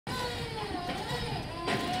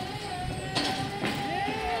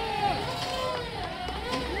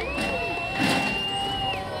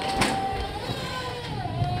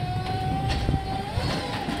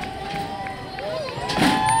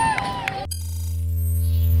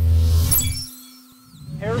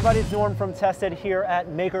everybody, it's Norm from Tested here at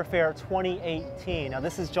Maker Faire 2018. Now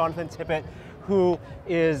this is Jonathan Tippett, who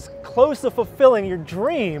is close to fulfilling your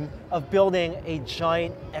dream of building a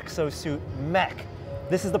giant exosuit mech.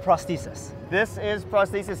 This is the Prosthesis. This is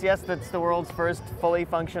Prosthesis, yes, that's the world's first fully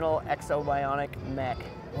functional exobionic mech.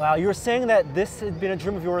 Wow, you were saying that this had been a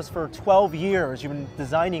dream of yours for 12 years. You've been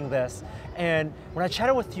designing this. And when I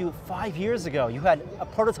chatted with you 5 years ago, you had a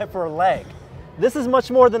prototype for a leg. This is much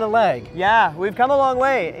more than a leg. Yeah, we've come a long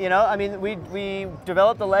way. You know, I mean, we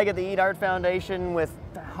developed the leg at the Eat Art Foundation with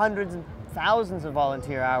hundreds and thousands of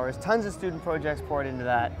volunteer hours, tons of student projects poured into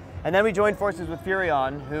that. And then we joined forces with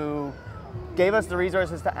Furrion, who gave us the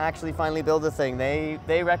resources to actually finally build the thing.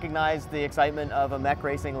 They recognized the excitement of a mech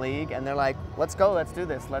racing league, and they're like, let's go, let's do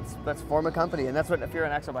this, let's form a company. And that's what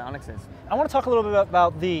Furrion Exobionics is. I want to talk a little bit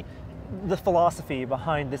about the philosophy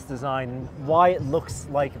behind this design, why it looks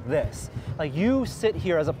like this. Like, you sit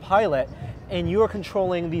here as a pilot and you're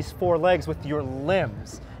controlling these four legs with your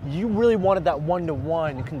limbs. You really wanted that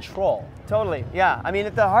one-to-one control. Totally, yeah. I mean,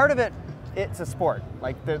 at the heart of it, it's a sport.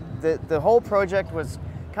 Like, the whole project was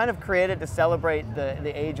kind of created to celebrate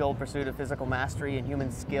the age-old pursuit of physical mastery and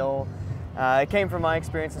human skill. It came from my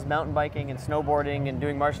experiences mountain biking and snowboarding and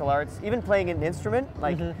doing martial arts, even playing an instrument.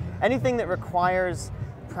 Like, anything that requires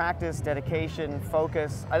practice, dedication,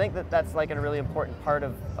 focus. I think that's like a really important part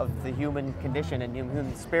of the human condition and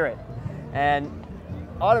human spirit. And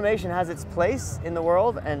automation has its place in the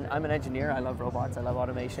world, and I'm an engineer, I love robots, I love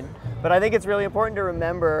automation. But I think it's really important to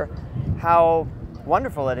remember how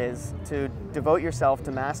wonderful it is to devote yourself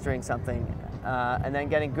to mastering something and then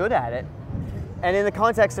getting good at it. And in the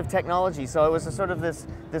context of technology, so it was a sort of this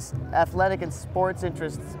athletic and sports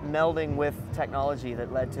interests melding with technology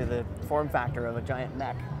that led to the form factor of a giant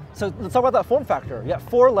mech. So let's talk about that form factor. You got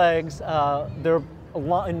four legs, they're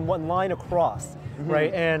in one line across,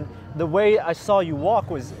 right? And the way I saw you walk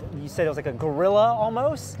was, you said it was like a gorilla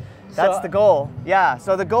almost? That's the goal, yeah.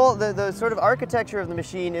 So the goal, the sort of architecture of the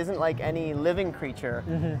machine isn't like any living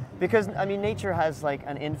creature, because, I mean, nature has like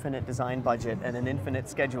an infinite design budget and an infinite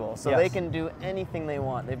schedule, so they can do anything they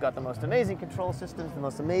want. They've got the most amazing control systems, the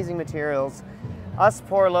most amazing materials. Us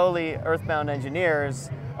poor lowly earthbound engineers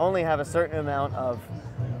only have a certain amount of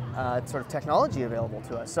sort of technology available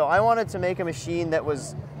to us. So I wanted to make a machine that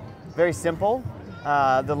was very simple.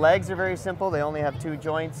 The legs are very simple, they only have two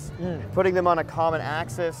joints. Putting them on a common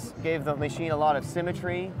axis gave the machine a lot of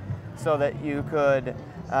symmetry so that you could,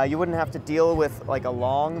 you wouldn't have to deal with like a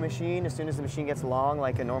long machine. As soon as the machine gets long,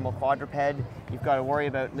 like a normal quadruped, you've got to worry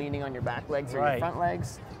about leaning on your back legs or your front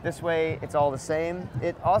legs. This way, it's all the same.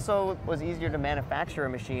 It also was easier to manufacture a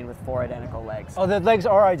machine with four identical legs. Oh, the legs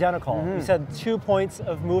are identical. You said 2 points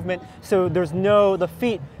of movement, so there's no, the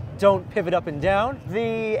feet don't pivot up and down?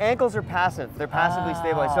 The ankles are passive. They're passively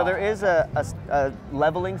stabilized. So there is a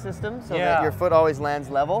leveling system so that your foot always lands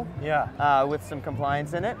level with some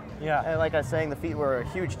compliance in it. And like I was saying, the feet were a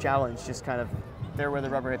huge challenge, just kind of there where the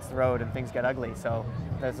rubber hits the road and things get ugly. So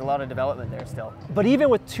there's a lot of development there still. But even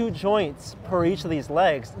with two joints per each of these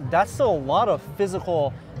legs, that's still a lot of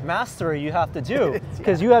physical mastery you have to do.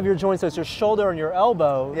 Because you have your joints, so it's your shoulder and your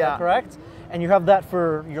elbow, correct? And you have that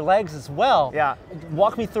for your legs as well.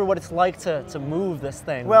 Walk me through what it's like to move this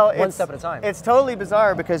thing one step at a time. It's totally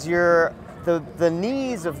bizarre because the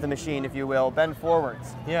knees of the machine, if you will, bend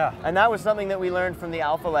forwards. And that was something that we learned from the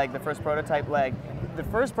alpha leg, the first prototype leg. The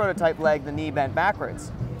first prototype leg, the knee bent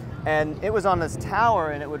backwards. And it was on this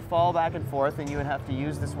tower and it would fall back and forth and you would have to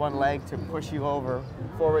use this one leg to push you over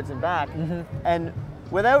forwards and back. And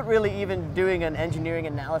without really even doing an engineering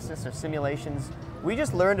analysis or simulations, we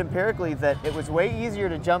just learned empirically that it was way easier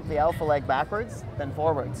to jump the alpha leg backwards than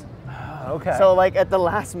forwards. So like at the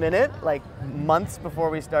last minute, like months before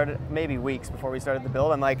we started, maybe weeks before we started the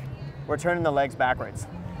build, I'm like, we're turning the legs backwards.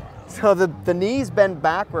 So the knees bend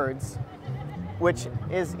backwards, which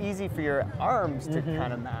is easy for your arms to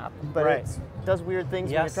kind of map, but it does weird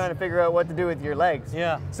things when you're trying to figure out what to do with your legs.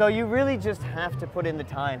 So you really just have to put in the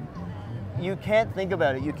time. You can't think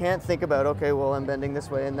about it. You can't think about, okay, well, I'm bending this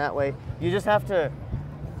way and that way. You just have to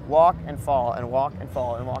walk and fall and walk and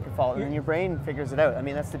fall and walk and fall, and then your brain figures it out. I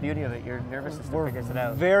mean, that's the beauty of it. Your nervous system figures it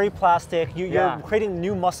out. Very plastic. You're creating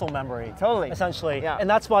new muscle memory. Essentially. And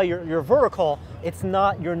that's why you're vertical. It's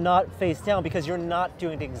not, you're not face down because you're not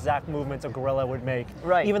doing the exact movements a gorilla would make.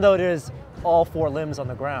 Even though it is all four limbs on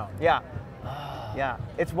the ground.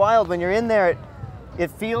 It's wild when you're in there. It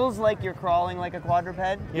feels like you're crawling like a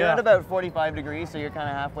quadruped. You're at about 45 degrees, so you're kind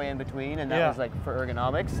of halfway in between, and that was like for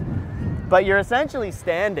ergonomics. But you're essentially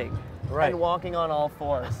standing and walking on all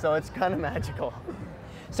fours, so it's kind of magical.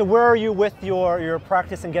 So where are you with your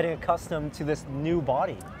practice and getting accustomed to this new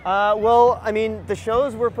body? Well, I mean, the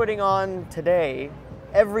shows we're putting on today,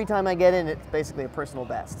 every time I get in, it's basically a personal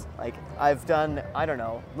best. Like, I've done, I don't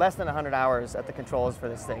know, less than 100 hours at the controls for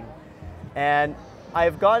this thing. And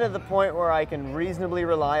I've gotten to the point where I can reasonably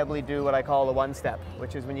reliably do what I call a one-step,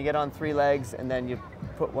 which is when you get on 3 legs and then you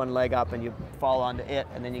put one leg up and you fall onto it,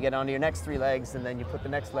 and then you get onto your next 3 legs and then you put the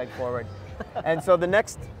next leg forward. And so the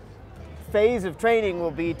next phase of training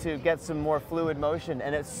will be to get some more fluid motion,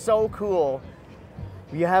 and it's so cool.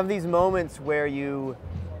 You have these moments where you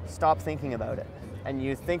stop thinking about it and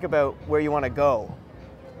you think about where you want to go.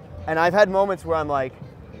 And I've had moments where I'm like,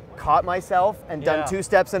 caught myself and done 2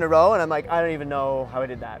 steps in a row, and I'm like, I don't even know how I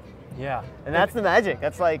did that. Yeah. And that's the magic.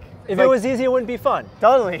 That's like, if it was easy, it wouldn't be fun.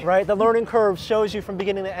 Totally. Right? The learning curve shows you from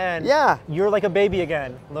beginning to end. Yeah. You're like a baby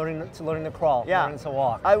again, learning to crawl, learning to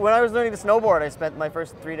walk. When I was learning to snowboard, I spent my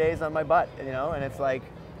first 3 days on my butt, you know, and it's like,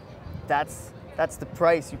 that's the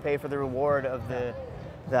price you pay for the reward of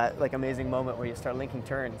that like amazing moment where you start linking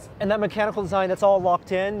turns. And that mechanical design, that's all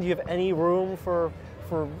locked in. Do you have any room for?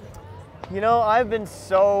 You know, I've been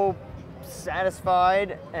so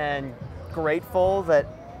satisfied and grateful that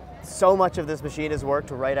so much of this machine has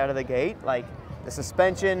worked right out of the gate. Like, the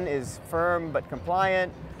suspension is firm but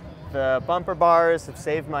compliant. The bumper bars have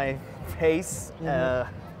saved my face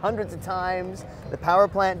hundreds of times. The power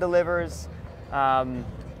plant delivers.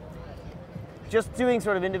 Just doing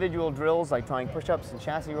sort of individual drills, like trying push-ups and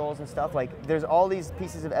chassis rolls and stuff, like, there's all these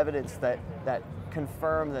pieces of evidence that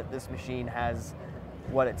confirm that this machine has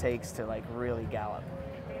what it takes to, like, really gallop.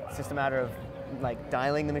 It's just a matter of, like,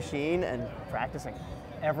 dialing the machine and practicing.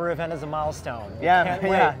 Every event is a milestone. Yeah, can't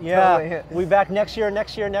wait. Yeah. Totally. We'll be back next year,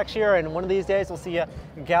 and one of these days we'll see you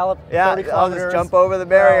gallop 30 kilometers. I'll just jump over the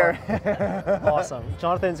barrier. Awesome.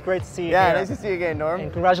 Jonathan, it's great to see you here. Yeah, nice to see you again, Norm.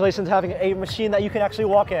 And congratulations on having a machine that you can actually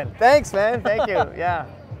walk in. Thanks, man. Thank you. Yeah.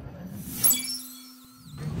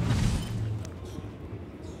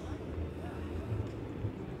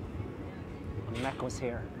 The Mech was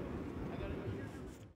here.